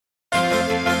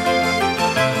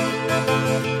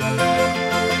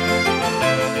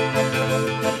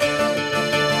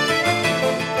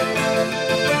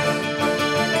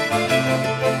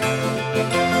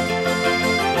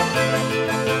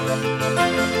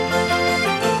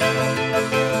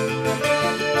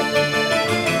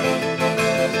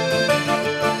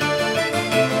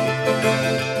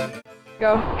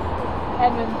Go.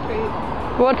 Edmund Street.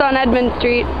 What's on Edmund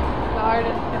Street? The Art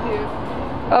Institute.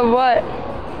 Of what?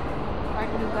 Art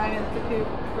and Design Institute.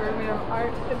 Birmingham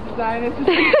Art and Design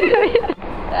Institute.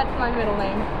 That's my middle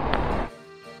name.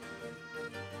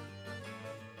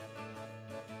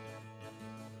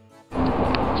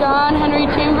 John Henry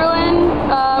Chamberlain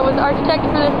was the architect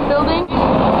for this building.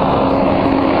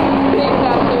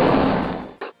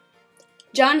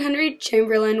 John Henry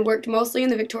Chamberlain worked mostly in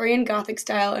the Victorian Gothic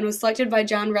style and was selected by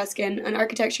John Ruskin, an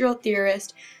architectural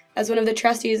theorist, as one of the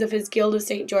trustees of his Guild of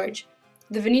St. George.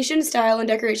 The Venetian style and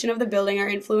decoration of the building are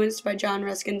influenced by John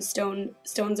Ruskin's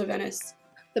Stones of Venice.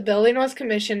 The building was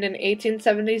commissioned in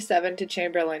 1877 to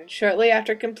Chamberlain. Shortly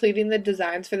after completing the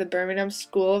designs for the Birmingham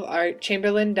School of Art,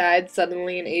 Chamberlain died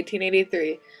suddenly in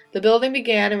 1883. The building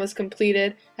began and was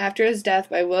completed after his death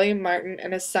by William Martin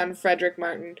and his son Frederick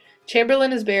Martin.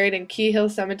 Chamberlain is buried in Key Hill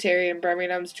Cemetery in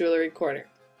Birmingham's Jewelry Quarter.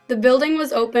 The building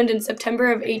was opened in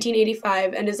September of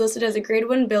 1885 and is listed as a Grade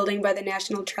 1 building by the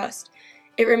National Trust.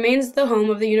 It remains the home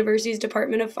of the university's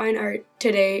Department of Fine Art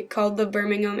today, called the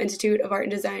Birmingham Institute of Art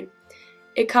and Design.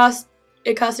 It costed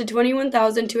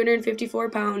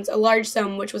 £21,254, a large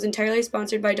sum which was entirely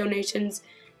sponsored by donations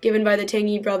given by the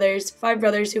Tangy brothers, 5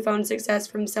 brothers who found success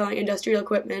from selling industrial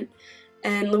equipment,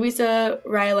 and Louisa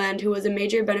Ryland, who was a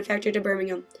major benefactor to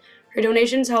Birmingham. Her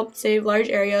donations helped save large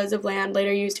areas of land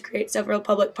later used to create several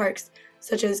public parks,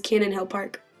 such as Cannon Hill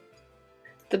Park.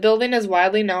 The building is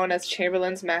widely known as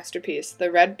Chamberlain's masterpiece.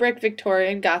 The red brick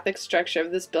Victorian Gothic structure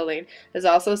of this building is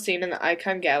also seen in the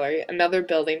Icon Gallery, another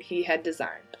building he had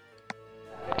designed.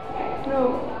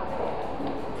 So,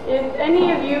 if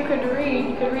any of you could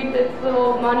read this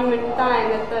little monument sign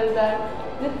that says that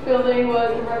this building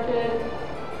was erected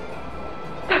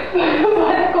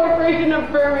by the Corporation of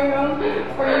Birmingham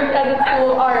for use as a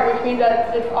school of art, which means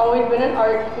that it's always been an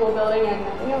art school building and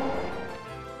nothing else.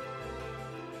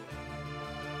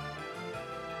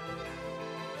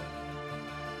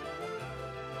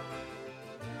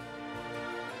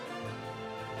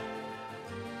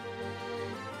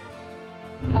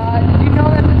 Did you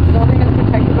know that this building is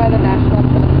protected by the National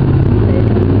Trust?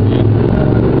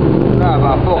 No, but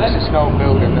I thought it's an old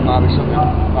building, there might be something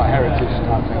like heritage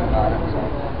type thing about it. So.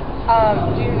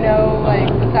 Do you know, like,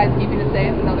 besides keeping it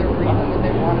safe, another reason that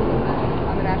they want to put this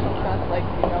on the National Trust? Like,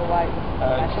 do you know why?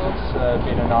 It's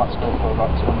been an art school for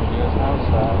about 200 years now,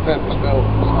 so purpose built.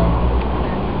 So.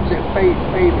 Is it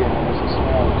Fabian or is it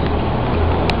something else?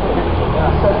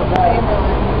 Chamberlain.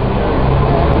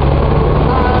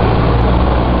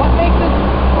 What makes it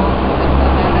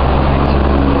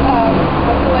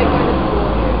what's it like going to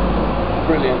school here?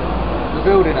 Brilliant. The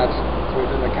building adds to it,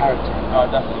 and the character. Oh,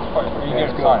 definitely. It's quite pretty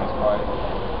good design. It's quite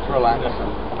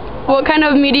relaxing. What kind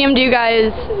of medium do you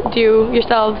guys do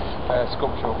yourselves?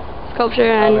 Sculptural. Sculpture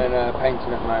I'm and... in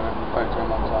painting at the moment and photo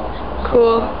montage.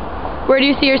 Cool. Where do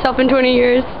you see yourself in 20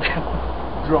 years?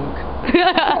 Drunk.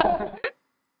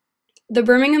 The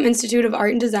Birmingham Institute of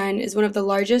Art and Design is one of the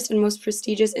largest and most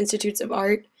prestigious institutes of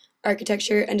art,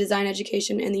 architecture, and design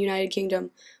education in the United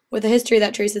Kingdom, with a history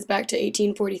that traces back to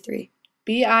 1843.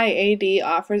 BIAD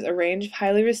offers a range of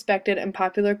highly respected and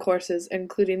popular courses,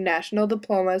 including national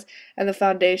diplomas and the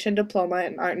Foundation Diploma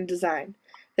in Art and Design.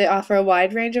 They offer a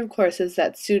wide range of courses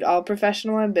that suit all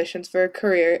professional ambitions for a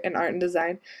career in art and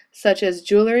design, such as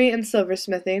jewelry and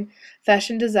silversmithing,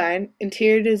 fashion design,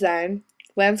 interior design,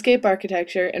 landscape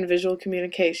architecture, and visual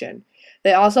communication.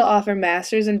 They also offer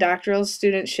master's and doctoral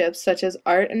studentships such as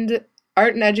art and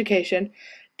education,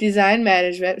 design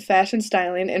management, fashion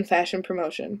styling, and fashion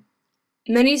promotion.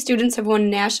 Many students have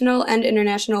won national and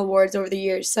international awards over the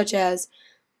years, such as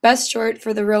Best Short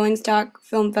for the Rolling Stock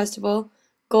Film Festival,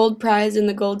 Gold Prize in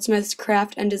the Goldsmiths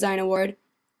Craft and Design Award,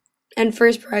 and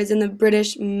First Prize in the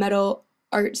British Metal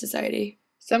Art Society.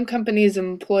 Some companies and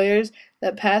employers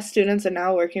that past students are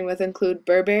now working with include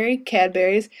Burberry,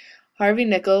 Cadbury's, Harvey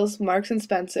Nichols, Marks &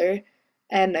 Spencer,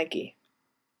 and Nike.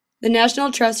 The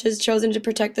National Trust has chosen to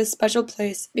protect this special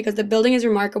place because the building is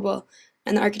remarkable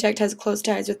and the architect has close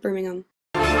ties with Birmingham.